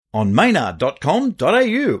on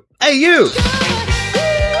maynard.com.au.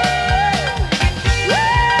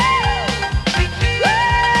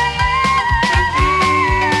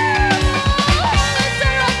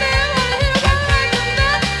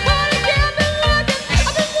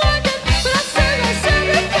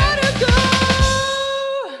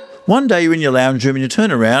 One day you're in your lounge room and you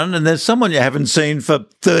turn around and there's someone you haven't seen for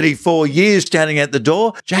 34 years standing at the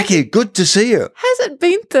door. Jackie, good to see you. Has it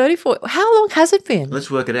been 34? How long has it been? Let's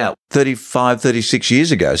work it out. 35, 36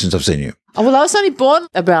 years ago since I've seen you. Oh, well, I was only born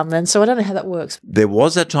around then, so I don't know how that works. There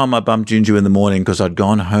was that time I bumped into you in the morning because I'd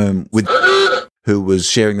gone home with who was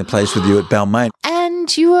sharing the place with you at Balmain.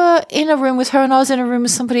 And you were in a room with her and I was in a room with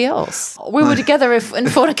somebody else. We were together in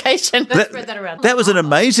fornication. Let's spread that around. That was an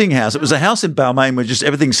amazing house. It was a house in Balmain where just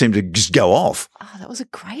everything seemed to just go off. Oh, that was a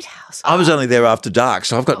great house. I was only there after dark,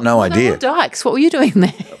 so I've got no idea. They were dykes. What were you doing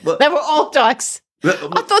there? They were all dykes. I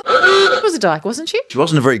thought she was a dyke, wasn't she? She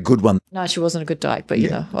wasn't a very good one. No, she wasn't a good dyke, but,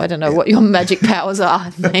 you know, I don't know what your magic powers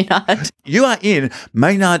are, Maynard. You are in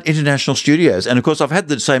Maynard International Studios. And, of course, I've had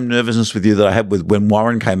the same nervousness with you that I had with when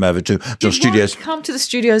Warren came over to your studios. Did Warren come to the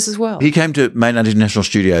studios as well? He came to Maynard International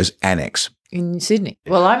Studios Annex. In Sydney.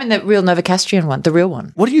 Well, I'm in the real Novocastrian one, the real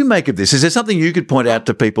one. What do you make of this? Is there something you could point out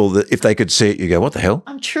to people that if they could see it, you go, what the hell?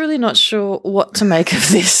 I'm truly not sure what to make of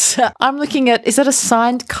this. I'm looking at, is that a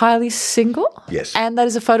signed Kylie single? Yes. And that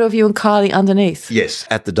is a photo of you and Kylie underneath? Yes,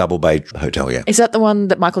 at the Double Bay Hotel, yeah. Is that the one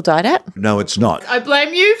that Michael died at? No, it's not. I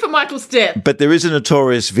blame you for Michael's death. But there is a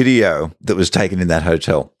notorious video that was taken in that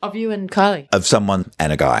hotel. Of you and Kylie? Of someone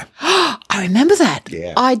and a guy. I remember that.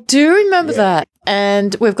 Yeah. I do remember that.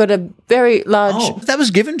 And we've got a very large... Oh, that was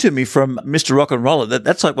given to me from Mr. Rock and Roller.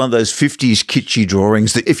 That's like one of those 50s kitschy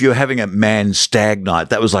drawings that if you're having a man's stag night,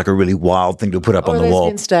 that was like a really wild thing to put up on the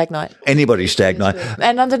wall. Stag night. Anybody's stag night.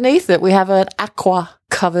 And underneath it, we have an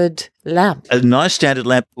aqua-covered lamp. A nice standard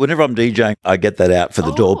lamp. Whenever I'm DJing, I get that out for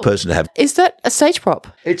the door person to have. Is that a stage prop?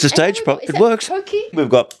 It's a stage prop. It works. Pokey? We've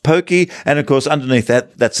got Pokey, and of course, underneath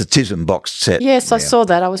that, that's a Tism box set. Yes, I saw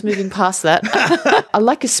that. I was moving past that. I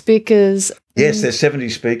like your speakers. Yes, they're 70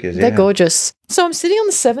 speakers. They're gorgeous. So I'm sitting on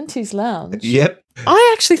the 70s lounge. Yep.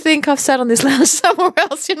 I actually think I've sat on this lounge somewhere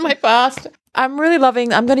else in my past. I'm really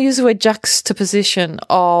loving, I'm going to use the word juxtaposition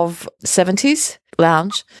of 70s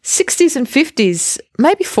lounge, 60s and 50s,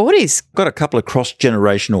 maybe 40s. Got a couple of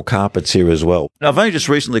cross-generational carpets here as well. Now, I've only just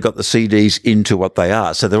recently got the CDs into what they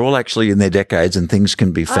are, so they're all actually in their decades and things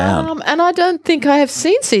can be found. And I don't think I have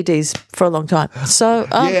seen CDs for a long time. So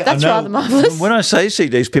that's rather marvellous. When I say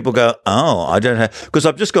CDs, people go, oh, I don't have... Because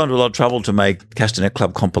I've just gone to a lot of trouble to make Castanet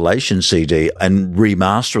Club compilation CD and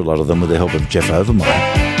remaster a lot of them with the help of Jeff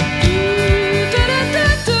Overmyer.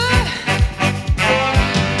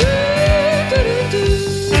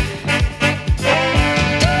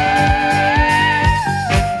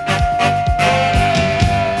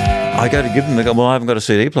 I go to give them, they go, well, I haven't got a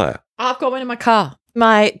CD player. I've got one in my car.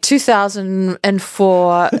 My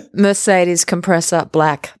 2004 Mercedes compressor,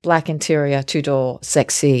 black interior, two-door,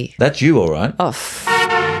 sexy. That's you, all right. Oh,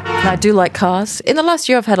 I do like cars. In the last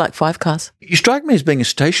year, I've had like 5 cars. You strike me as being a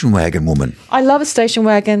station wagon woman. I love a station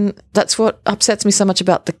wagon. That's what upsets me so much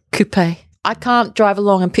about the coupe. I can't drive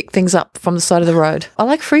along and pick things up from the side of the road. I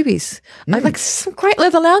like freebies. I like some great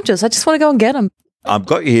leather lounges. I just want to go and get them. I've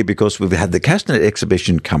got you here because we've had the Castanet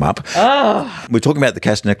exhibition come up. Oh. We're talking about the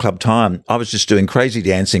Castanet Club time. I was just doing crazy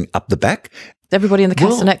dancing up the back. Everybody in the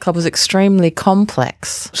Castanet Club was extremely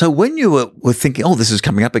complex. So when you were thinking, oh, this is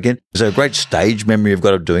coming up again, is there a great stage memory you've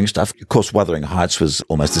got of doing stuff? Of course, Wuthering Heights was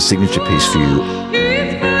almost a signature piece for you.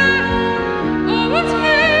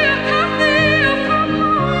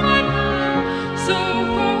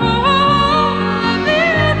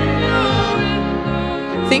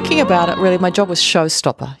 Thinking about it, really, my job was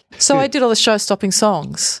showstopper. So I did all the show-stopping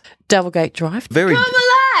songs. Devilgate Drive. Come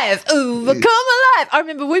alive! Ooh, come alive! I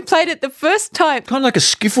remember we played it the first time. Kind of like a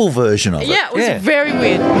skiffle version of it. Yeah, it was very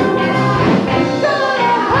weird.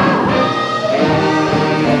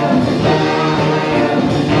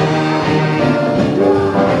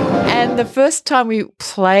 And the first time we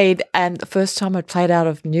played, and the first time I played out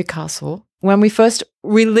of Newcastle, when we first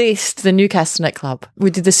released the new Castanet Club, we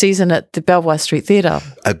did the season at the Belvoir Street Theatre.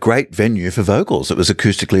 A great venue for vocals. It was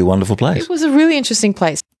acoustically a wonderful place. It was a really interesting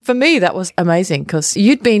place. For me, that was amazing because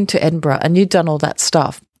you'd been to Edinburgh and you'd done all that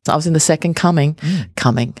stuff. I was in the second coming.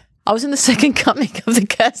 I was in the second coming of the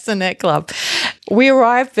Castanet Club. We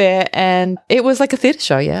arrived there and it was like a theatre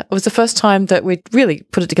show, yeah. It was the first time that we really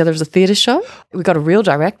put it together as a theatre show. We got a real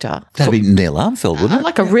director. That'd be Neil Armfield, wouldn't it?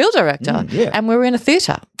 Like a real director. Yeah. And we were in a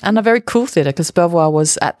theatre, and a very cool theatre because Belvoir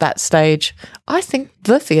was at that stage, I think,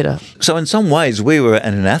 the theatre. So in some ways we were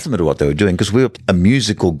an anathema to what they were doing because we were a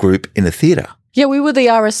musical group in a theatre. Yeah, we were the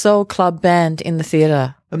RSL club band in the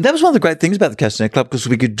theatre. And that was one of the great things about the Castanet Club because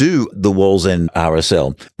we could do the Walls End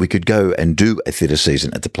RSL. We could go and do a theatre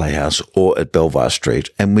season at the Playhouse or at Belvoir Street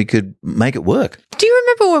and we could make it work. Do you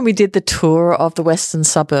remember when we did the tour of the Western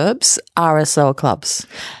Suburbs RSL clubs?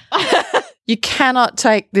 You cannot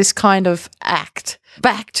take this kind of act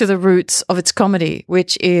back to the roots of its comedy,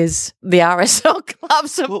 which is the RSL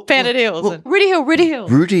clubs of Bennett Hills. Rooty Hill.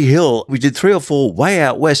 Rooty Hill. We did 3 or 4 way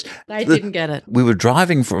out west. They didn't get it. We were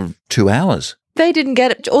driving for 2 hours. They didn't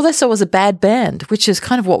get it. All they saw was a bad band, which is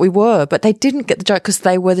kind of what we were, but they didn't get the joke because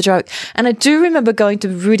they were the joke. And I do remember going to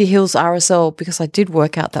Rooty Hill's RSL because I did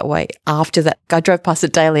work out that way after that. I drove past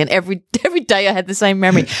it daily and every day I had the same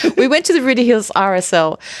memory. We went to the Rooty Hill's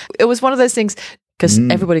RSL. It was one of those things because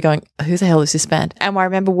everybody going, who the hell is this band? And I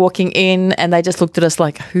remember walking in and they just looked at us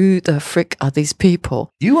like, who the frick are these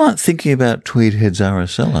people? You aren't thinking about Tweedhead's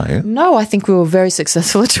RSL, are you? No, I think we were very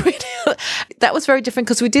successful at Tweedhead. That was very different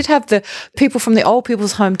because we did have the people from the old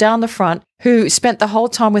people's home down the front who spent the whole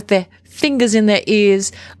time with their fingers in their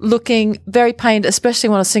ears looking very pained, especially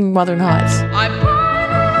when I was singing Wuthering Heights.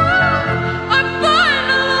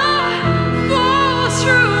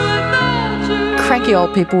 Cranky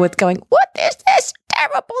old people with going, what is this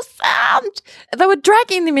terrible sound? They were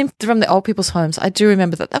dragging them in from the old people's homes. I do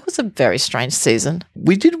remember that. That was a very strange season.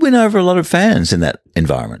 We did win over a lot of fans in that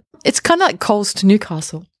environment. It's kind of like Coles to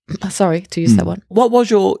Newcastle. Sorry to use that one. What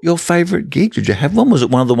was your favourite gig? Did you have one? Was it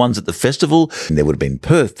one of the ones at the festival? There would have been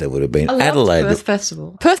Perth. There would have been Adelaide. Perth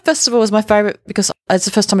Festival. Perth Festival was my favourite because it's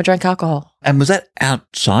the first time I drank alcohol. And was that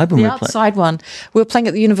outside when we were playing? The outside one. We were playing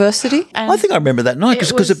at the university. And I think I remember that night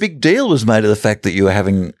because a big deal was made of the fact that you're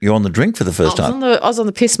on the drink for the first time. I was on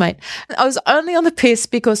the piss, mate. I was only on the piss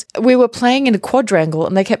because we were playing in a quadrangle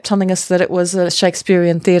and they kept telling us that it was a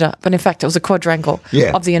Shakespearean theatre, but in fact it was a quadrangle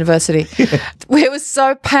of the university. It was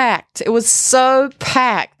so packed. It was so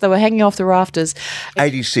packed. They were hanging off the rafters.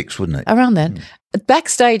 86, wouldn't it? Around then.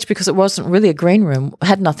 Backstage, because it wasn't really a green room,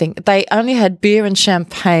 had nothing. They only had beer and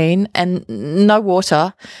champagne and no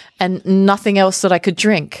water and nothing else that I could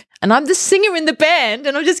drink. And I'm the singer in the band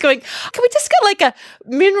and I'm just going, can we just get like a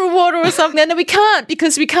mineral water or something? And then we can't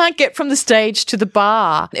because we can't get from the stage to the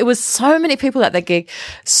bar. It was so many people at that gig.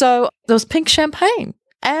 So there was pink champagne.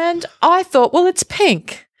 And I thought, well, it's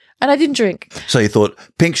pink. And I didn't drink. So you thought,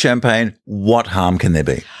 pink champagne, what harm can there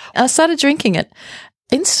be? And I started drinking it.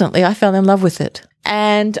 Instantly, I fell in love with it.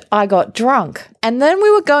 And I got drunk. And then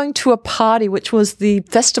we were going to a party, which was the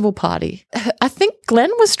festival party. I think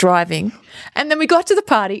Glenn was driving. And then we got to the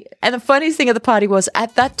party. And the funniest thing at the party was,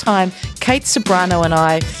 at that time, Kate Sobrano and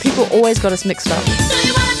I, people always got us mixed up.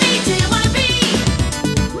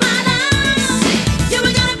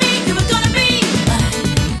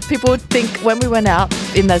 People would think when we went out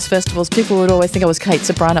in those festivals, people would always think I was Kate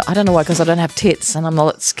Sobrano. I don't know why, because I don't have tits and I'm a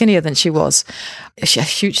lot skinnier than she was. She had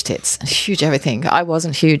huge tits and huge everything. I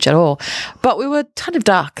wasn't huge at all. But we were kind of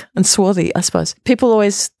dark and swarthy, I suppose. People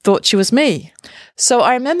always thought she was me. So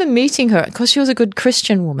I remember meeting her because she was a good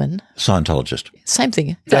Christian woman. Scientologist. Same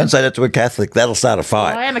thing. Don't say that to a Catholic. That'll start a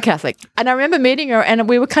fight. I am a Catholic. And I remember meeting her and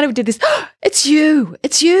we were kind of did this, it's you.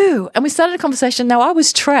 And we started a conversation. Now, I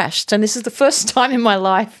was trashed and this is the first time in my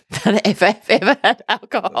life that I've ever had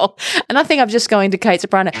alcohol. And I think I'm just going to Kate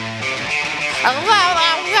Sobrano. I'm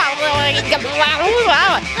going to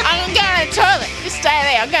the toilet. Just stay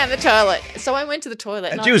there. I'm going to the toilet. So I went to the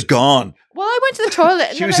toilet. And she was gone. Well, I went to the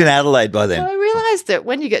toilet. She was in Adelaide by then. So I realised that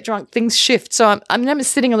when you get drunk, things shift. So I remember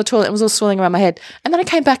sitting on the toilet and it was all swirling around my head. And then I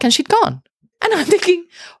came back and she'd gone. And I'm thinking,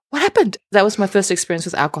 what happened? That was my first experience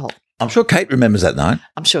with alcohol. I'm sure Kate remembers that night.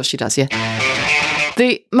 I'm sure she does, yeah.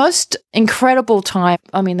 The most incredible time,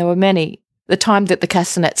 I mean, there were many. The time that the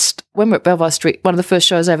Castanets, when we were at Belvoir Street, one of the first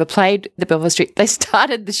shows I ever played at Belvoir Street, they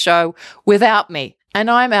started the show without me. And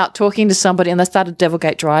I'm out talking to somebody and they started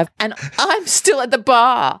Devilgate Drive and I'm still at the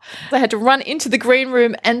bar. They had to run into the green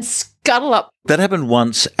room and scuttle up. That happened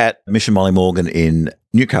once at Mission Molly Morgan in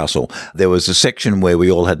Newcastle. There was a section where we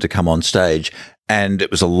all had to come on stage and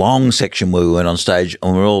it was a long section where we went on stage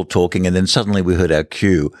and we were all talking and then suddenly we heard our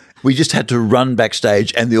cue. We just had to run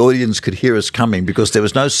backstage and the audience could hear us coming because there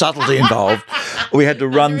was no subtlety involved. We had to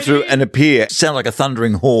run through and appear. It sounded like a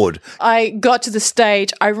thundering horde. I got to the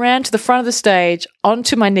stage. I ran to the front of the stage,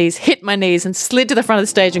 onto my knees, hit my knees and slid to the front of the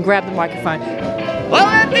stage and grabbed the microphone. Well,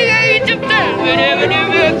 let me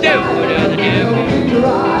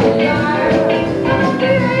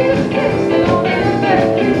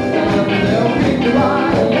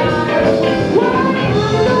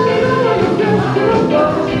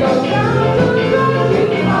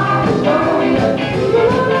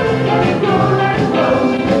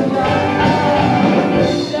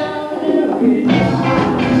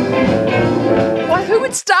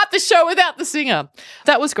Start the show without the singer.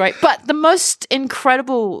 That was great. But the most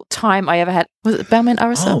incredible time I ever had was at Balmain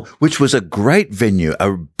RSL. Oh, which was a great venue,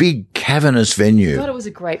 a big cavernous venue. God, it was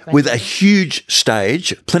a great venue. With a huge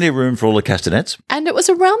stage, plenty of room for all the castanets. And it was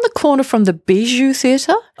around the corner from the Bijou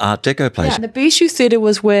Theatre. Art Deco place. Yeah, and the Bijou Theatre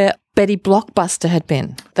was where Betty Blockbuster had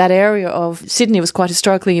been. That area of Sydney was quite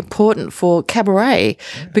historically important for cabaret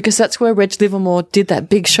because that's where Reg Livermore did that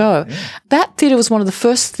big show. Yeah. That theatre was one of the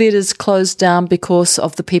first theatres closed down because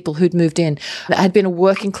of the people who'd moved in. It had been a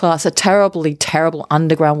working class, a terribly, terrible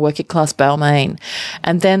underground working class Balmain.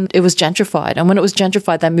 And then it was gentrified. And when it was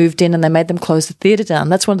gentrified, they moved in and they made them close the theatre down.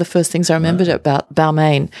 That's one of the first things I remembered about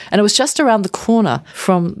Balmain. And it was just around the corner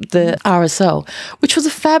from the RSL, which was a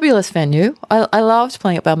fabulous venue. I loved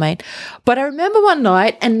playing at Balmain. But I remember one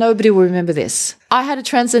night, and nobody will remember this, I had a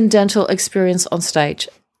transcendental experience on stage.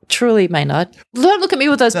 Truly, Maynard. Don't look at me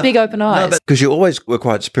with those big open eyes. Because you always were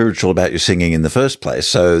quite spiritual about your singing in the first place,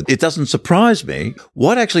 so it doesn't surprise me.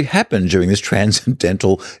 What actually happened during this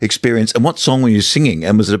transcendental experience, and what song were you singing?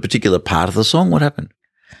 And was it a particular part of the song? What happened?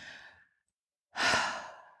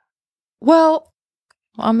 Well,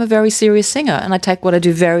 I'm a very serious singer and I take what I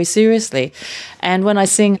do very seriously. And when I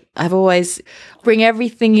sing, I've always bring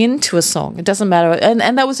everything into a song. It doesn't matter.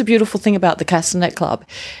 And that was a beautiful thing about the Castanet Club,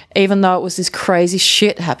 even though it was this crazy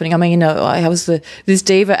shit happening. I mean, you know, I was this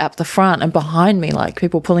diva at the front and behind me, like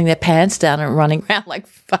people pulling their pants down and running around like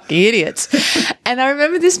fucking idiots. And I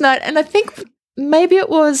remember this night, and I think maybe it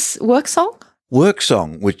was Work Song. Work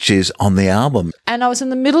Song, which is on the album. And I was in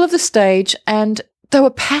the middle of the stage and they were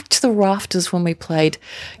packed to the rafters when we played.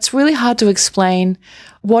 It's really hard to explain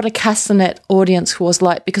what a Castanet audience was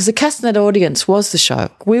like because the Castanet audience was the show.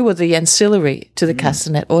 We were the ancillary to the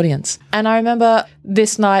Castanet audience. And I remember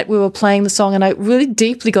this night we were playing the song and I really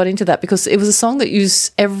deeply got into that because it was a song that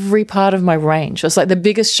used every part of my range. It was like the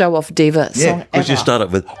biggest show-off diva song ever. Yeah, because you start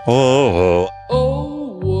up with, oh,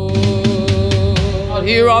 out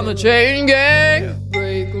here on the chain gang.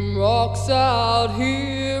 Breaking rocks out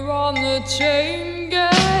here on the chain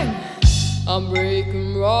gang. I'm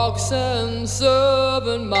breaking rocks and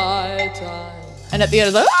serving my time. And at the end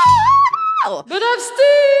of the but I've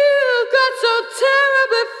still got so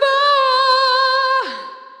terribly far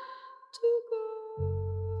to go.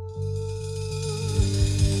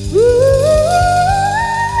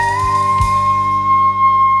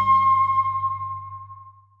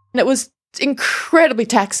 And it was incredibly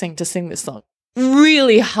taxing to sing this song.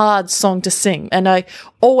 Really hard song to sing, and I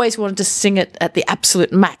always wanted to sing it at the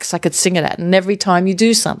absolute max I could sing it at. And every time you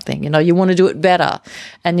do something, you know, you want to do it better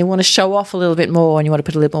and you want to show off a little bit more and you want to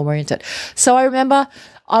put a little more into it. So I remember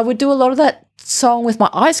I would do a lot of that song with my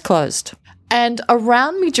eyes closed. And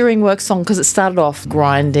around me during Work Song, because it started off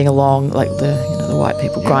grinding along like the white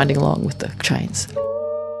people grinding along with the chains.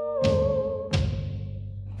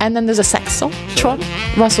 And then there's a sax solo.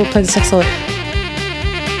 Russell played the sax solo.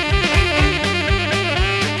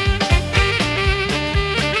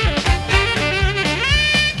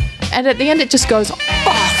 And at the end, it just goes off.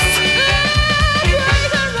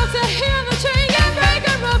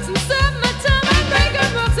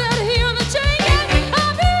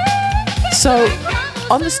 So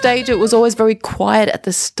on the stage, it was always very quiet at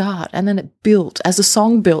the start. And then it built. As the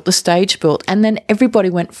song built, the stage built. And then everybody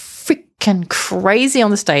went freaking crazy on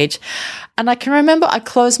the stage. And I can remember I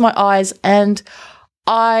closed my eyes and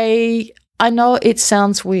I know it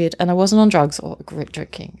sounds weird and I wasn't on drugs or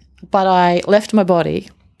drinking, but I left my body.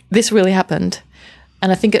 This really happened,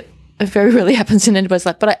 and I think it very rarely happens in anybody's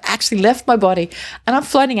life, but I actually left my body, and I'm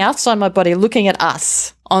floating outside my body looking at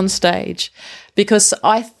us on stage because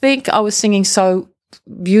I think I was singing so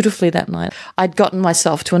beautifully that night. I'd gotten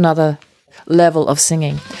myself to another level of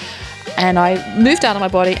singing, and I moved out of my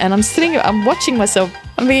body, and I'm sitting here, I'm watching myself,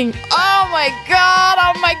 I'm being, oh my God,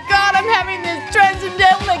 I'm having this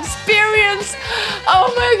transcendental experience.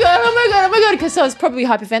 Oh my God, because I was probably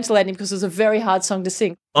hyperventilating because it was a very hard song to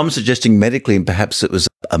sing. I'm suggesting medically perhaps it was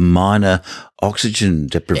a minor oxygen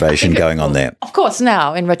deprivation going on there. Of course,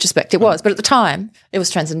 now in retrospect it was, but at the time it was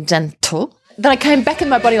transcendental. Then I came back in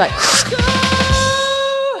my body like,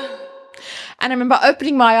 and I remember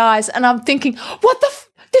opening my eyes and I'm thinking, what the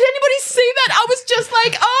Did anybody see that? I was just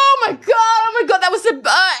like, oh my God, that was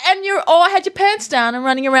I had your pants down and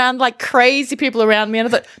running around like crazy people around me. And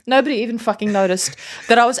I thought, nobody even fucking noticed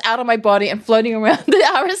that I was out of my body and floating around the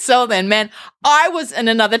RSL then, man. I was in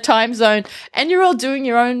another time zone and you're all doing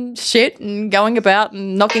your own shit and going about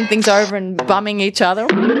and knocking things over and bumming each other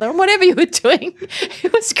or whatever you were doing.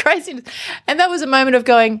 It was crazy. And that was a moment of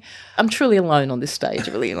going, I'm truly alone on this stage,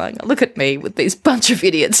 really alone. Look at me with these bunch of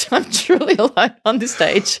idiots. I'm truly alone on this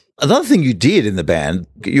stage. Another thing you did in the band,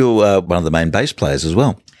 you were one of the main bass players as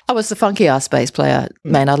well. I was the funky-ass bass player,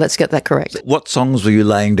 Maynard. Let's get that correct. What songs were you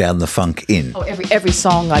laying down the funk in? Oh, every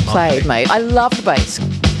song I played, mate. I love the bass.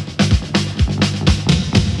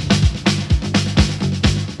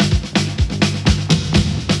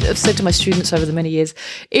 I've said to my students over the many years,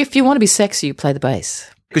 if you want to be sexy, you play the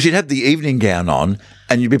bass. Because you'd have the evening gown on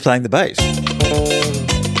and you'd be playing the bass.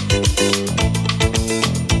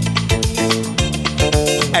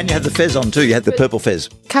 And you had the fez on too. You had the purple fez.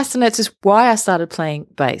 Castanets is why I started playing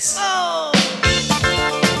bass.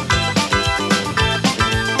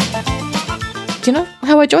 Do you know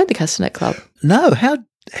how I joined the Castanet Club? No. How the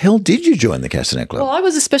hell did you join the Castanet Club? Well, I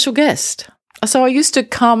was a special guest. So I used to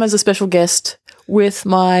come as a special guest with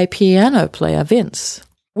my piano player, Vince.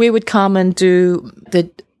 We would come and do the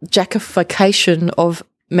jackification of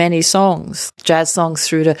many songs, jazz songs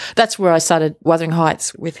through to, that's where I started Wuthering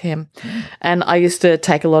Heights with him. And I used to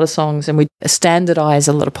take a lot of songs and we'd standardise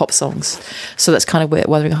a lot of pop songs. So that's kind of where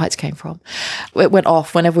Wuthering Heights came from. It went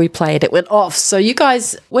off whenever we played, it went off. So you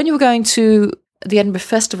guys, when you were going to the Edinburgh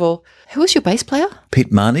Festival, who was your bass player?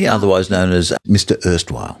 Pete Marnie, otherwise known as Mr.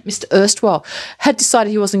 Erstwhile. Mr. Erstwhile had decided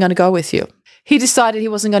he wasn't going to go with you. He decided he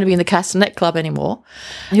wasn't going to be in the Castanet Club anymore.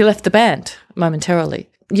 He left the band momentarily.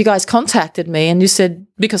 You guys contacted me and you said,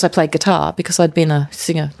 because I played guitar, because I'd been a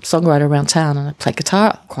singer-songwriter around town and I played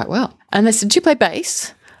guitar quite well. And they said, do you play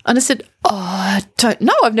bass? And I said, oh, I don't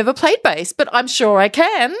know. I've never played bass, but I'm sure I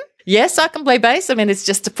can. Yes, I can play bass. I mean, it's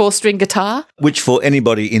just a 4-string guitar. Which for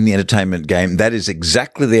anybody in the entertainment game, that is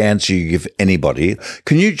exactly the answer you give anybody.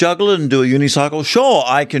 Can you juggle it and do a unicycle? Sure,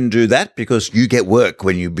 I can do that because you get work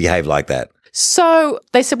when you behave like that. So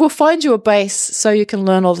they said, we'll find you a bass so you can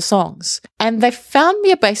learn all the songs. And they found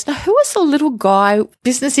me a bass. Now, who was the little guy,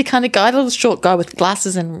 businessy kind of guy, the little short guy with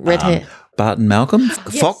glasses and red hair? Barton Malcolm?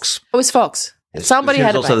 Yes. Fox? It was Fox. Yes. Somebody had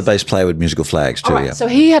a bass. Also the bass player with Musical Flags too, yeah. So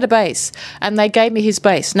he had a bass and they gave me his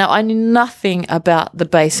bass. Now, I knew nothing about the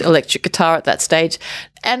bass electric guitar at that stage.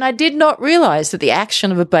 And I did not realise that the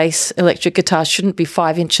action of a bass electric guitar shouldn't be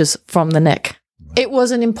 5 inches from the neck. It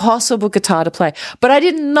was an impossible guitar to play, but I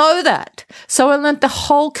didn't know that. So I learnt the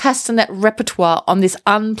whole Castanet repertoire on this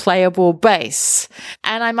unplayable bass.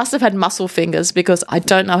 And I must have had muscle fingers because I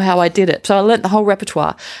don't know how I did it. So I learnt the whole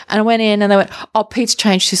repertoire and I went in and they went, oh, Pete's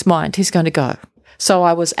changed his mind. He's going to go. So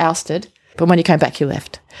I was ousted, but when he came back, he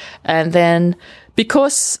left. And then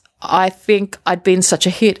because I think I'd been such a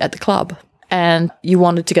hit at the club and you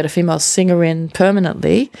wanted to get a female singer in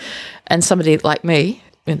permanently and somebody like me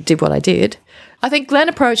did what I did, I think Glenn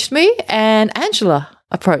approached me and Angela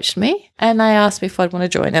approached me and they asked me if I'd want to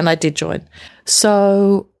join, and I did join.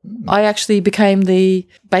 So I actually became the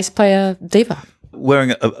bass player diva.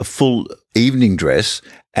 Wearing a full evening dress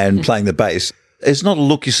and playing the bass is not a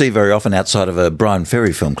look you see very often outside of a Brian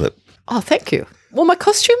Ferry film clip. Oh, thank you. Well, my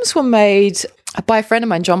costumes were made by a friend of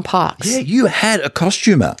mine, John Parks. Yeah, you had a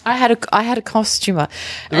costumer. I had a costumer.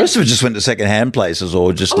 The rest of it just went to second-hand places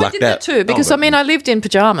or just lucked out. I did that too because, I lived in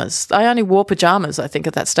pyjamas. I only wore pyjamas, I think,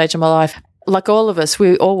 at that stage of my life. Like all of us,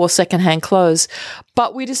 we all wore second-hand clothes.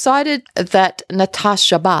 But we decided that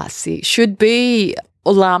Nastassja Bassi should be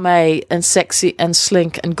lame and sexy and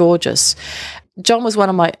slink and gorgeous. John was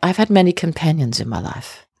I've had many companions in my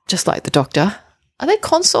life, just like the Doctor. Are they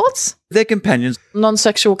consorts? They're companions.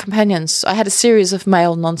 Non-sexual companions. I had a series of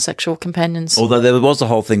male non-sexual companions. Although there was the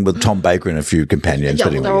whole thing with Tom Baker and a few companions. Yeah,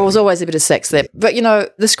 there was always a bit of sex there. But,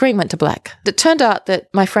 the screen went to black. It turned out that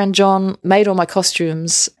my friend John made all my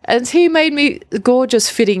costumes and he made me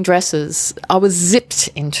gorgeous fitting dresses. I was zipped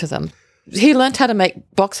into them. He learned how to make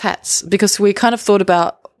box hats because we kind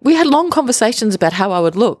of we had long conversations about how I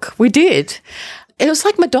would look. We did. It was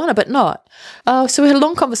like Madonna, but not. So we had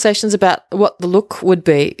long conversations about what the look would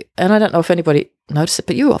be. And I don't know if anybody noticed it,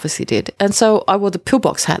 but you obviously did. And so I wore the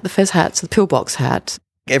pillbox hat, the fez hats, the pillbox hat.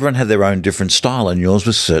 Everyone had their own different style and yours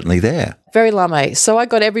was certainly there. Very lame. So I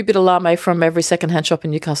got every bit of lame from every second-hand shop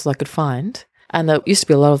in Newcastle I could find. And there used to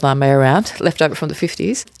be a lot of lame around, left over from the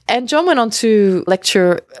 50s. And John went on to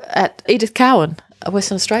lecture at Edith Cowan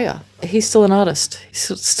Western Australia. He's still an artist. He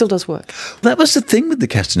still does work. That was the thing with the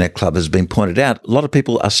Castanet Club, has been pointed out. A lot of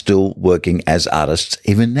people are still working as artists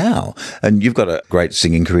even now. And you've got a great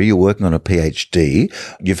singing career. You're working on a PhD.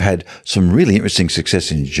 You've had some really interesting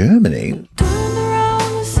success in Germany. Turn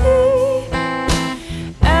around the sea,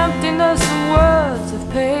 emptiness and words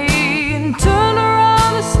of pain. Turn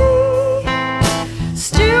around the sea,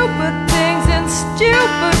 stupid things in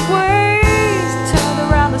stupid ways. Turn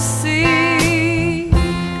around the sea,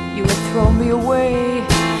 you would throw me away.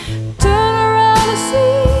 Turn around the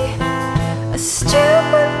sea, a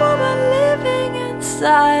stupid woman living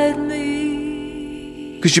inside me.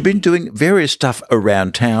 Because you've been doing various stuff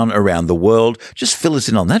around town, around the world. Just fill us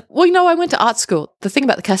in on that. Well, I went to art school. The thing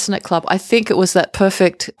about the Castanet Club, I think it was that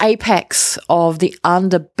perfect apex of the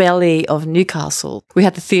underbelly of Newcastle. We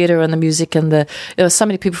had the theatre and the music and there were so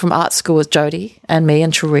many people from art school with Jodie and me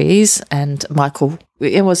and Therese and Michael.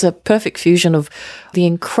 It was a perfect fusion of the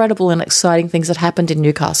incredible and exciting things that happened in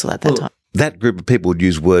Newcastle at that time. That group of people would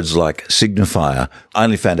use words like signifier. I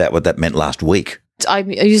only found out what that meant last week.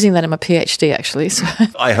 I'm using that in my PhD, actually. So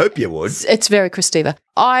I hope you would. It's very Christiva.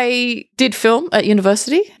 I did film at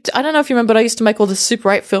university. I don't know if you remember, but I used to make all the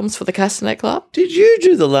Super 8 films for the Castanet Club. Did you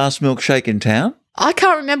do the last milkshake in town? I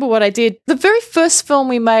can't remember what I did. The very first film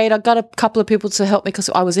we made, I got a couple of people to help me because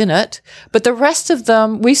I was in it. But the rest of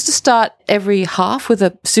them, we used to start every half with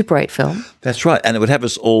a Super 8 film. That's right. And it would have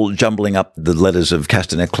us all jumbling up the letters of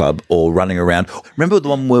Castanet Club or running around. Remember the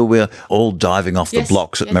one where we're all diving off the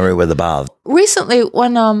blocks at Merriweather Bath? Recently,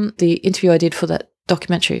 when the interview I did for that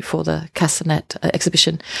documentary for the Castanet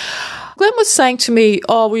exhibition, Glenn was saying to me,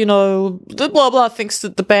 the blah, blah thinks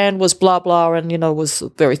that the band was blah, blah and, was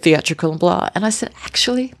very theatrical and blah. And I said,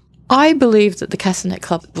 actually, I believe that the Castanet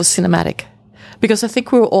Club was cinematic because I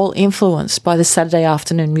think we were all influenced by the Saturday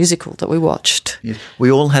afternoon musical that we watched. Yes.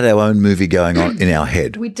 We all had our own movie going on in our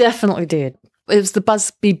head. We definitely did. It was the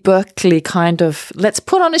Busby Berkeley kind of, let's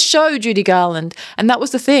put on a show, Judy Garland. And that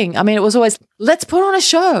was the thing. I mean, it was always, let's put on a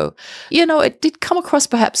show. It did come across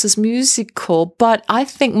perhaps as musical, but I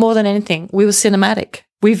think more than anything, we were cinematic.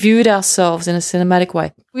 We viewed ourselves in a cinematic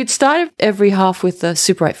way. We'd started every half with the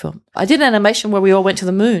Super 8 film. I did an animation where we all went to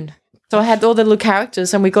the moon. So I had all the little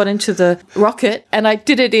characters and we got into the rocket and I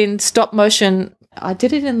did it in stop motion. I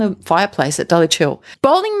did it in the fireplace at Dulwich Hill.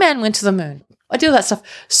 Bowling Man went to the moon. I did all that stuff.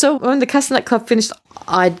 So when the Castanet Club finished,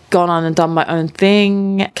 I'd gone on and done my own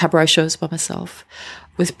thing, cabaret shows by myself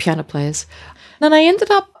with piano players. Then I ended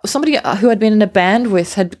up, somebody who I'd been in a band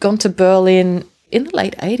with had gone to Berlin in the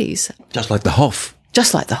late 80s. Just like the Hoff.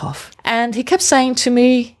 Just like the Hoff. And he kept saying to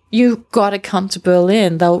me, you got to come to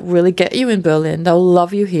Berlin. They'll really get you in Berlin. They'll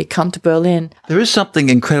love you here. Come to Berlin. There is something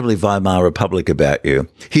incredibly Weimar Republic about you.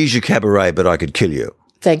 Here's your cabaret, but I could kill you.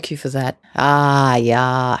 Thank you for that.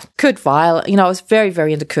 Yeah. Kurt Weill. I was very,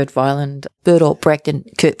 very into Kurt Weill and Bertolt Brecht and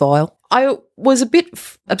Kurt Weill. I was a bit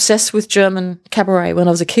obsessed with German cabaret when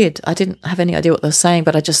I was a kid. I didn't have any idea what they were saying,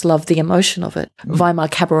 but I just loved the emotion of it. Weimar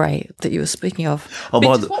Cabaret that you were speaking of.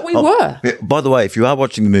 Which is what we were. Yeah, by the way, if you are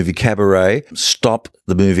watching the movie Cabaret, stop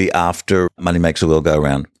the movie after Money Makes the World Go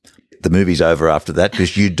Round. The movie's over after that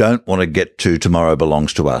because you don't want to get to Tomorrow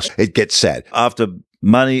Belongs to Us. It gets sad. After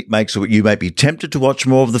Money Makes it, you may be tempted to watch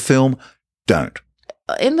more of the film. Don't.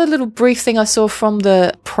 In the little brief thing I saw from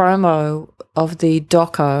the promo of the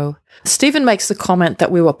doco, Stephen makes the comment that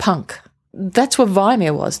we were punk. That's what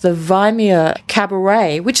Weimar was, the Weimar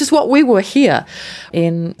cabaret, which is what we were here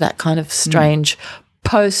in that kind of strange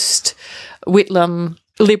post-Whitlam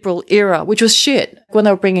liberal era, which was shit when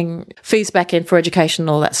they were bringing fees back in for education and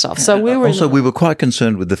all that stuff. So we were we were quite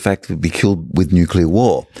concerned with the fact that we'd be killed with nuclear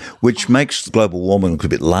war, which makes global warming look a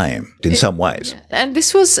bit lame in some ways. And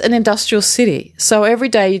this was an industrial city. So every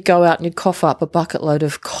day you'd go out and you'd cough up a bucket load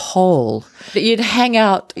of coal. You'd hang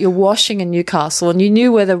out your washing in Newcastle and you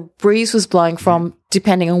knew where the breeze was blowing from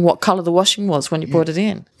depending on what colour the washing was when you brought it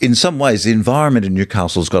in. In some ways, the environment in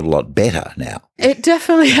Newcastle's got a lot better now. It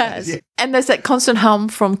definitely has. Yeah. And there's that constant hum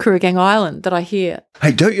from Kooragang Island that I hear.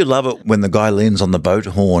 Hey, don't you love it when the guy leans on the boat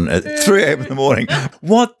horn at 3 a.m. in the morning?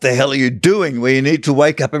 What the hell are you doing where you need to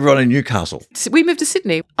wake up everyone in Newcastle? We moved to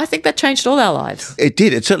Sydney. I think that changed all our lives. It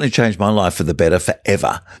did. It certainly changed my life for the better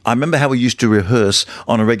forever. I remember how we used to rehearse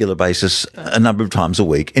on a regular basis a number of times a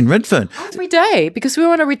week in Redfern. Every day, because we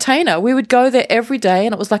were on a retainer. We would go there every day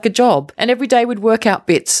and it was like a job. And every day we'd work out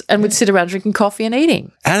bits and we'd sit around drinking coffee and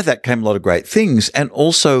eating. Out of that came a lot of great things. And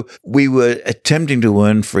also we were attempting to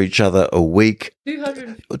earn for each other a week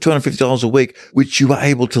 $250 a week, which you were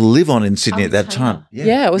able to live on in Sydney at that time.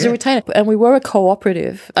 Yeah, it was a retainer. And we were a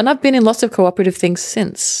cooperative. And I've been in lots of cooperative things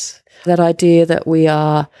since. That idea that we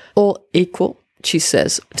are all equal. she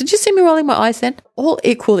says. Did you see me rolling my eyes then? All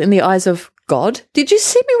equal in the eyes of God. Did you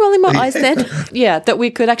see me rolling my eyes then? Yeah, that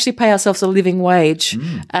we could actually pay ourselves a living wage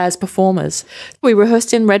as performers. We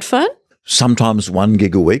rehearsed in Redfern. Sometimes 1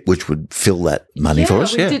 gig a week, which would fill that money for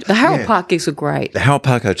us. We did. The Harold Park gigs were great. The Harold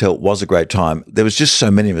Park Hotel was a great time. There was just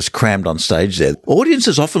so many of us crammed on stage there.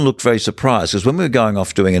 Audiences often looked very surprised because when we were going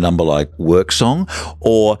off doing a number like Work Song,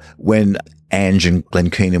 or when Ange and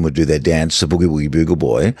Glenn Keenan would do their dance, the Boogie Woogie Bugle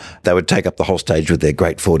Boy, they would take up the whole stage with their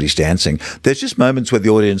great 40s dancing. There's just moments where the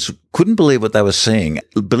audience couldn't believe what they were seeing.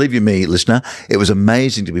 Believe you me, listener, it was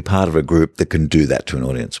amazing to be part of a group that can do that to an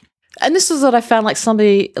audience. And this is what I found, like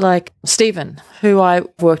somebody like Stephen, who I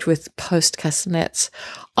worked with post Castanets.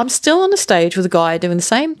 I'm still on the stage with a guy doing the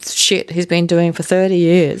same shit he's been doing for 30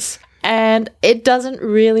 years. And it doesn't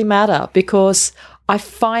really matter because I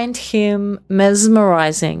find him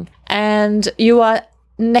mesmerizing. And you are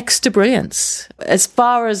next to brilliance. As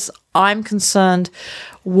far as I'm concerned,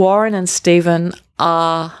 Warren and Stephen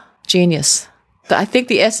are genius. I think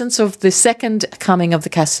the essence of the second coming of the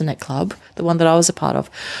Castanet Club, the one that I was a part of,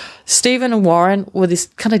 Stephen and Warren were this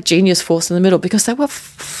kind of genius force in the middle because they were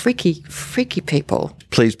freaky people.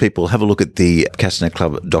 Please, people, have a look at the Castanet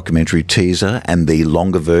Club documentary teaser and the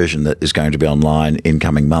longer version that is going to be online in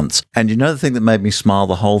coming months. And you know the thing that made me smile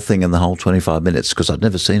the whole thing in the whole 25 minutes, because I'd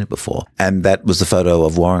never seen it before, and that was the photo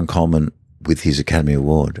of Warren Coleman with his Academy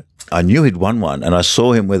Award. I knew he'd won one and I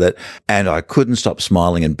saw him with it and I couldn't stop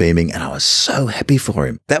smiling and beaming and I was so happy for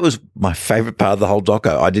him. That was my favourite part of the whole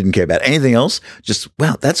doco. I didn't care about anything else. Just,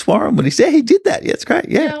 wow, that's Warren. When he said he did that. Yeah, it's great.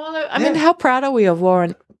 Yeah. Well, I mean, how proud are we of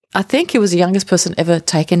Warren? I think he was the youngest person ever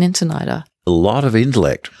taken into NIDA. A lot of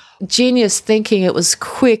intellect. Genius thinking. It was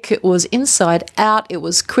quick. It was inside out. It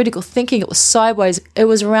was critical thinking. It was sideways. It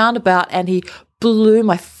was roundabout and he blew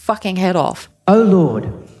my fucking head off. Oh, Lord,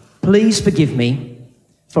 please forgive me.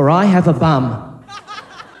 For I have a bum.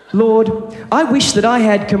 Lord, I wish that I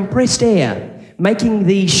had compressed air, making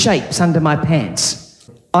these shapes under my pants.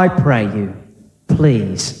 I pray you,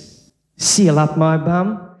 please, seal up my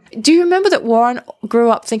bum. Do you remember that Warren grew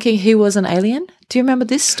up thinking he was an alien? Do you remember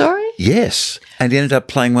this story? Yes. And he ended up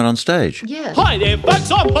playing one on stage. Yeah. Hi there,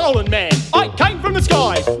 folks, I'm Bowling Man. I came from the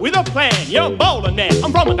skies with a plan. Yeah, I'm bowling now.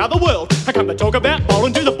 I'm from another world. I come to talk about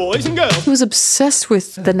bowling to the boys and girls. He was obsessed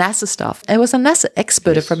with the NASA stuff. He was a NASA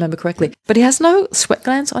expert, if I remember correctly. But he has no sweat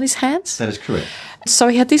glands on his hands. That is correct. So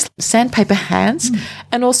he had these sandpaper hands.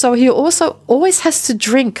 And also he always has to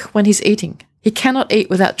drink when he's eating. He cannot eat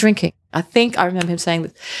without drinking. I think I remember him saying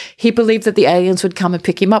that he believed that the aliens would come and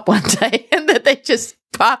pick him up one day and that they just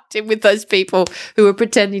parked him with those people who were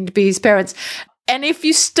pretending to be his parents. And if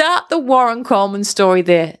you start the Warren Coleman story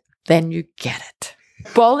there, then you get it.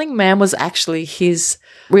 Bowling Man was actually his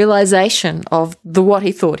realization of what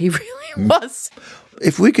he thought he really was.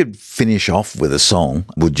 If we could finish off with a song,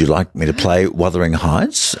 would you like me to play Wuthering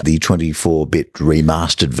Heights, the 24-bit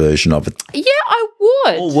remastered version of it? Yeah, I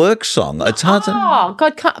would. Or Work Song. It's hard to... Oh,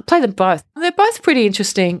 God, can't play them both. They're both pretty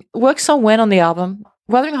interesting. Work Song went on the album.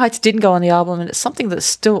 Wuthering Heights didn't go on the album, and it's something that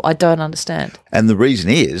still I don't understand. And the reason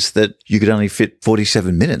is that you could only fit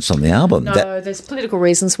 47 minutes on the album. No, there's political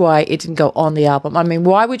reasons why it didn't go on the album. I mean,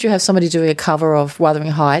 why would you have somebody doing a cover of Wuthering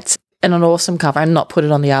Heights and an awesome cover and not put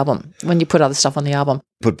it on the album when you put other stuff on the album?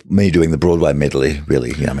 Put me doing the Broadway medley,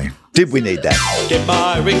 really. I mean, did we need that? Give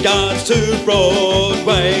my regards to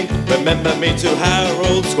Broadway. Remember me to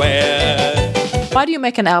Harold Square. Why do you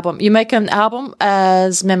make an album? You make an album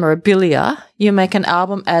as memorabilia, you make an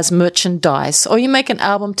album as merchandise, or you make an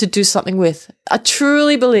album to do something with. I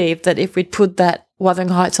truly believe that if we'd put that Wuthering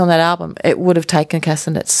Heights on that album, it would have taken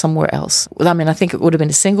Castanet somewhere else. I mean, I think it would have been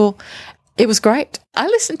a single. It was great. I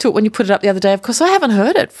listened to it when you put it up the other day. Of course, I haven't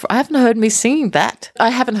heard it. I haven't heard me singing that. I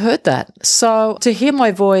haven't heard that. So to hear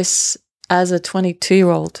my voice as a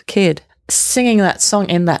 22-year-old kid singing that song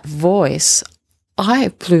in that voice, I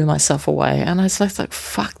blew myself away. And I was like,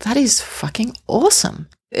 fuck, that is fucking awesome.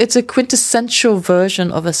 It's a quintessential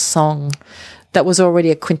version of a song that was already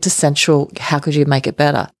a quintessential, how could you make it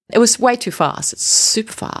better? It was way too fast. It's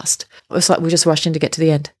super fast. It was like we just rushed in to get to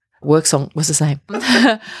the end. Work Song was the same.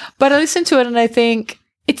 But I listen to it and I think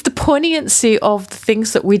it's the poignancy of the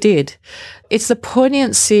things that we did. It's the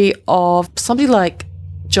poignancy of somebody like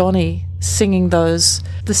Johnny singing the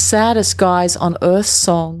saddest guys on earth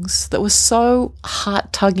songs that were so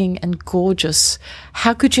heart-tugging and gorgeous.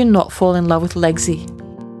 How could you not fall in love with Legsy?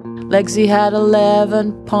 Legsy had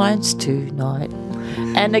 11 pints tonight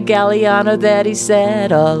and a Galliano that he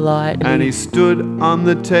set alight. And he stood on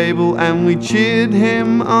the table and we cheered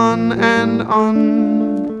him on and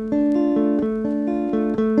on.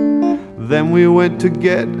 Then we went to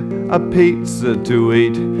get a pizza to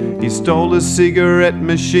eat. He stole a cigarette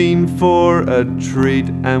machine for a treat,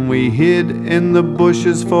 and we hid in the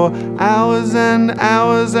bushes for hours and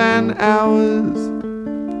hours and hours.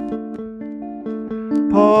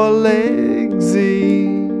 Poor Legsy,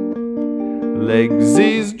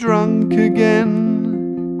 Legsy's drunk again.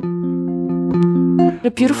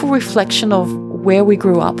 A beautiful reflection of where we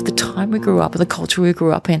grew up, the time we grew up, and the culture we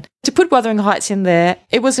grew up in. To put Wuthering Heights in there,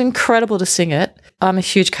 it was incredible to sing it. I'm a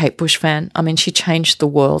huge Kate Bush fan. I mean, she changed the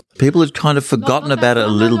world. People had kind of forgotten about it a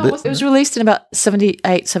little bit. It was released in about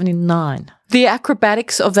 78, 79. The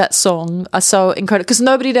acrobatics of that song are so incredible because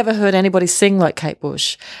nobody had ever heard anybody sing like Kate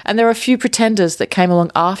Bush. And there are a few pretenders that came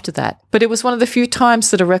along after that. But it was one of the few times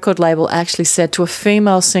that a record label actually said to a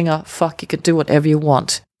female singer, fuck, you could do whatever you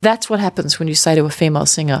want. That's what happens when you say to a female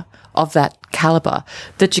singer of that caliber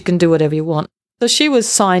that you can do whatever you want. So she was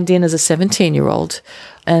signed in as a 17-year-old,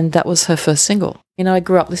 and that was her first single. You know, I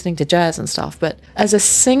grew up listening to jazz and stuff, but as a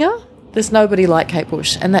singer, there's nobody like Kate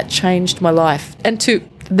Bush, and that changed my life. And to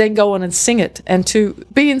then go on and sing it, and to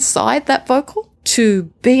be inside that vocal, to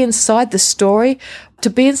be inside the story, to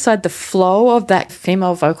be inside the flow of that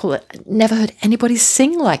female vocal. I never heard anybody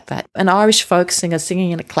sing like that. An Irish folk singer singing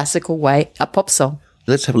in a classical way, a pop song.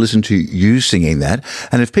 Let's have a listen to you singing that.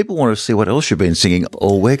 And if people want to see what else you've been singing,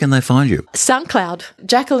 or where can they find you? SoundCloud,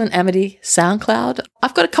 Jacqueline Amidy, SoundCloud.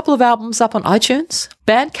 I've got a couple of albums up on iTunes,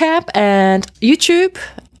 Bandcamp and YouTube.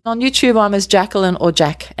 On YouTube, I'm as Jacqueline or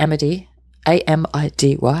Jack Amidy,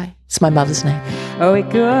 Amidy. It's my mother's name. Oh, it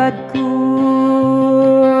could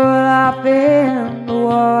cool up in the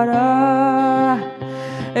water.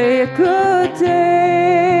 It could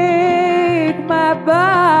take my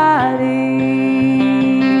body.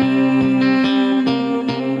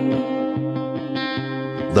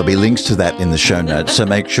 There'll be links to that in the show notes, so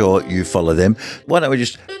make sure you follow them. Why don't we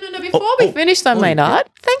just... No, before we finish though, Maynard,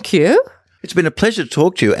 thank you. It's been a pleasure to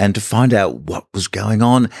talk to you and to find out what was going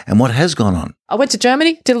on and what has gone on. I went to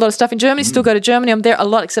Germany, did a lot of stuff in Germany, still go to Germany. I'm there a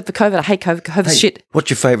lot except for COVID. I hate COVID. COVID's shit. What's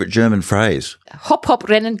your favourite German phrase? Hop, hop,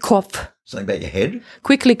 rennen, Kopf. Something about your head?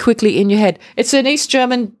 Quickly in your head. It's an East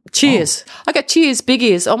German cheers. Oh. I got cheers, big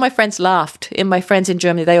ears. All my friends laughed. And my friends in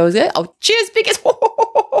Germany, they always go, oh, cheers, big ears.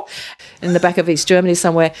 In the back of East Germany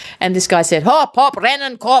somewhere. And this guy said, hop, hop,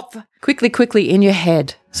 rennen, Kopf. Quickly in your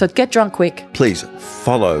head. So get drunk quick. Please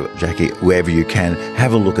follow Jackie wherever you can.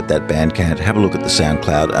 Have a look at that Bandcamp. Have a look at the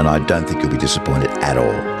SoundCloud. And I don't think you'll be disappointed at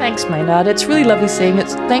all. Thanks, Maynard. It's really lovely seeing it.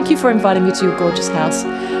 Thank you for inviting me to your gorgeous house.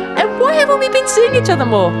 And why haven't we been seeing each other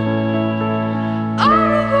more?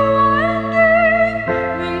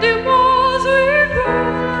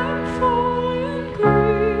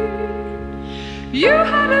 You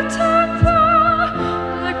had a temper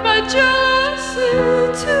like my jealousy,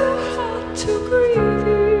 too hot to grieve.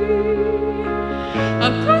 I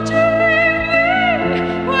thought you leave me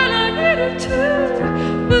when I needed to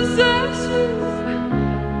possess you.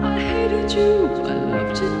 I hated you, I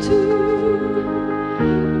loved you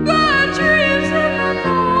too. Bad dreams in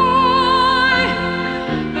the morning.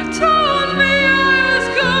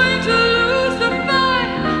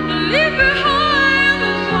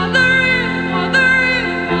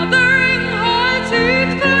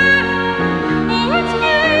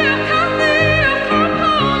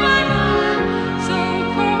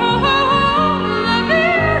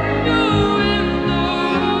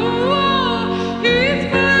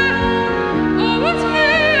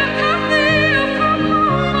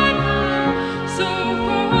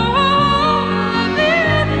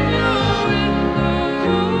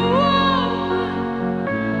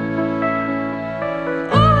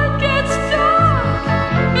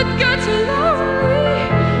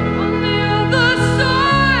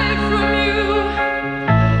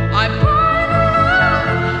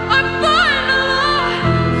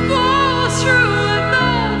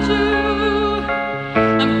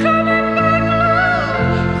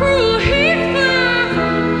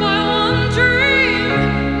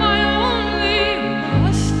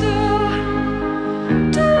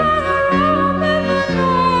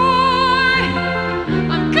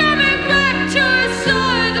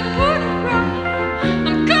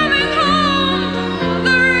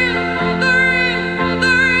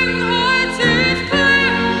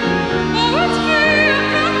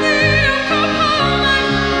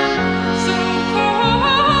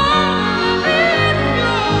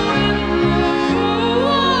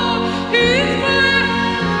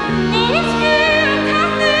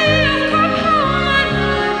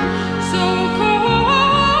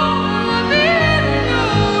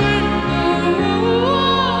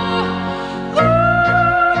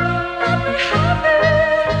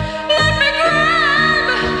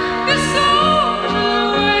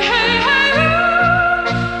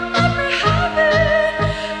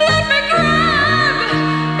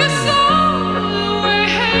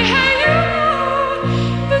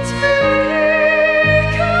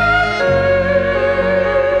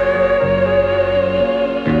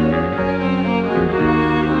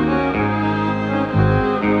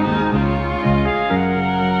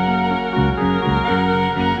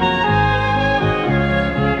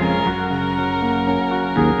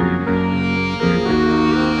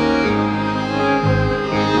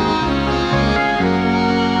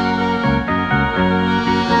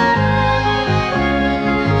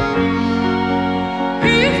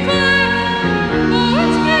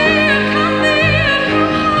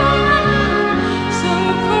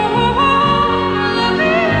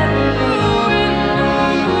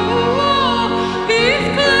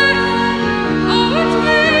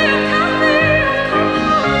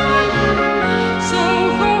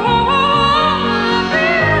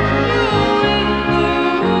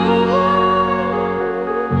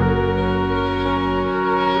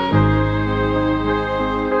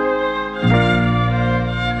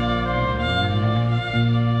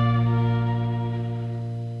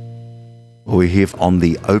 on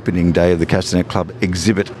the opening day of the Castanet Club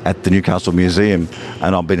exhibit at the Newcastle Museum.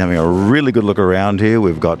 And I've been having a really good look around here.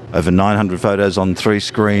 We've got over 900 photos on 3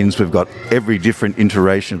 screens. We've got every different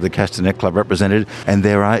iteration of the Castanet Club represented. And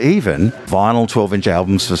there are even vinyl 12-inch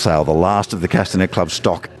albums for sale, the last of the Castanet Club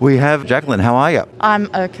stock. We have Jacqueline, how are you? I'm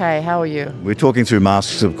okay. How are you? We're talking through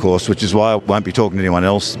masks, of course, which is why I won't be talking to anyone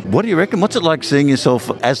else. What do you reckon? What's it like seeing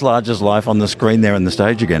yourself as large as life on the screen there on the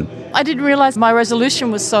stage again? I didn't realise my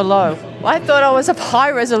resolution was so low. I thought I was a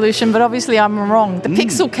high resolution, but obviously I'm wrong. The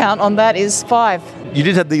pixel count on that is 5. You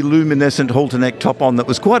did have the luminescent halter-neck top on. That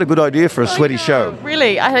was quite a good idea for a sweaty show.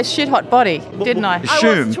 Really? I had a shit-hot body, didn't I?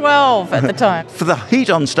 I was 12 at the time. For the heat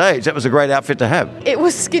on stage, that was a great outfit to have. It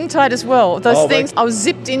was skin-tight as well. Those things, I was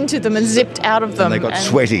zipped into them and zipped out of them. And they got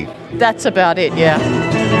sweaty. That's about it, yeah.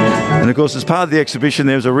 And of course, as part of the exhibition,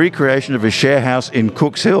 there's a recreation of a share house in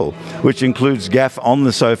Cooks Hill, which includes gaff on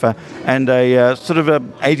the sofa and a sort of a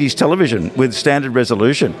 80s television with standard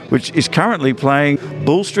resolution, which is currently playing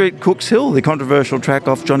Bull Street Cooks Hill, the controversial track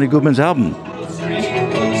off Johnny Goodman's album.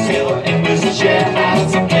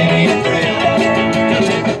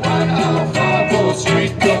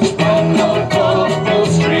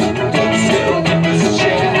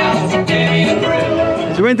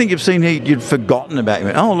 Is there anything you've seen here you'd forgotten about? You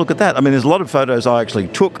went, oh, look at that. I mean, there's a lot of photos I actually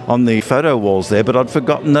took on the photo walls there, but I'd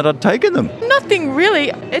forgotten that I'd taken them. Nothing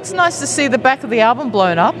really. It's nice to see the back of the album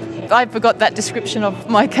blown up. I forgot that description of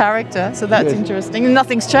my character, so that's interesting. And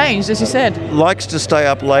nothing's changed, as you said. Likes to stay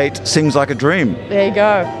up late, sings like a dream. There you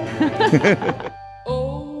go.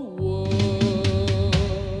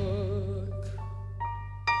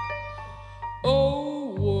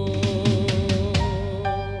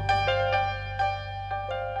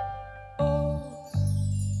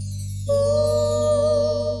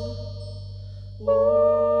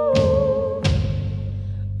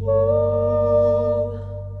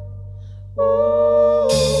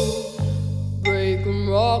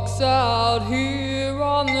 Out here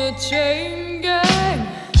on the chain gang,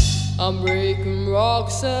 I'm breaking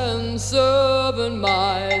rocks and serving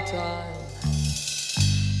my time.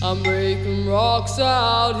 I'm breaking rocks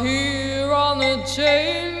out here on the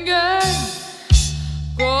chain gang,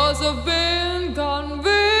 'cause I've been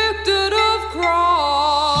convicted of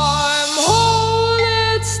crime. Hold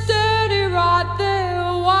it steady right there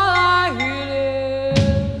while I hit it.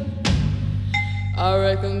 I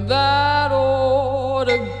reckon that ought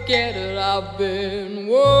to get it.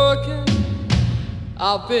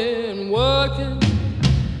 I've been working,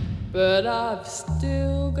 but I've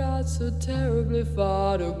still got so terribly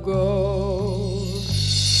far to go.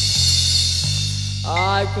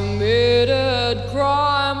 I committed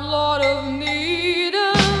crime, Lord of need,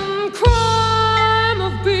 and crime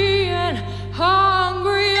of being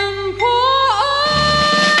hungry and poor.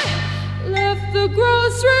 I left the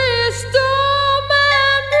grocery store.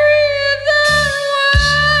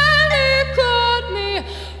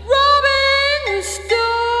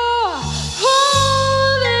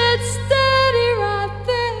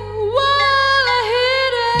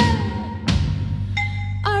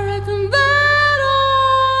 Working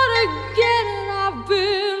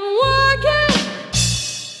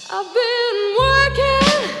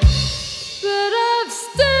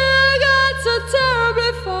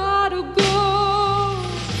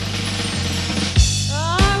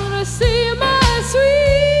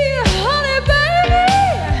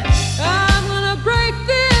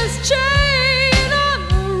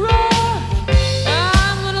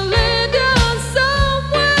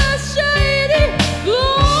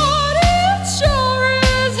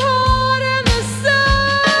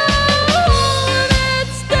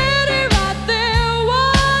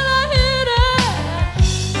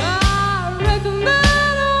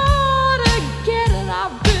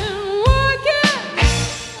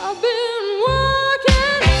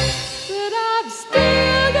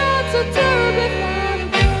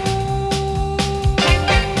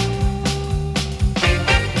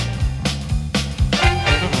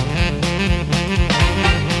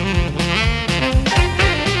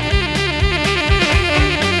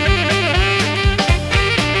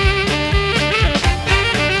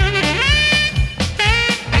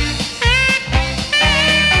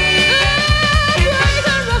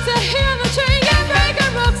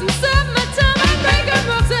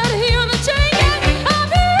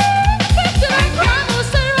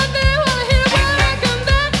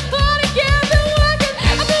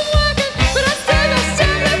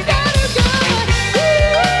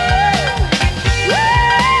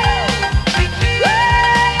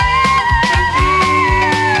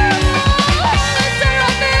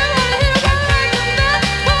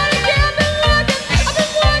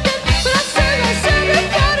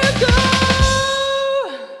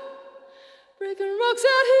folks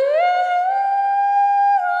out here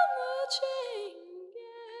on the chain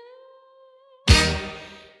gang.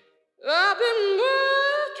 I've been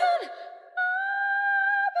working,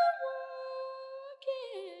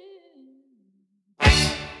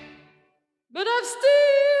 but I've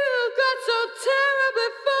still got so terribly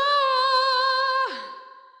far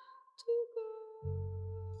to go.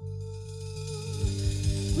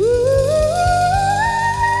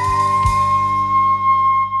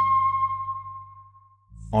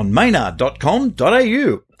 On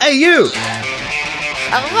maynard.com.au. AU.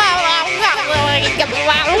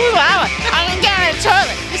 I'm going to the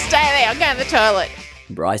toilet. You stay there. I'm going to the toilet.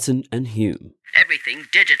 Bryson and Hume. Everything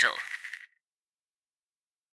digital.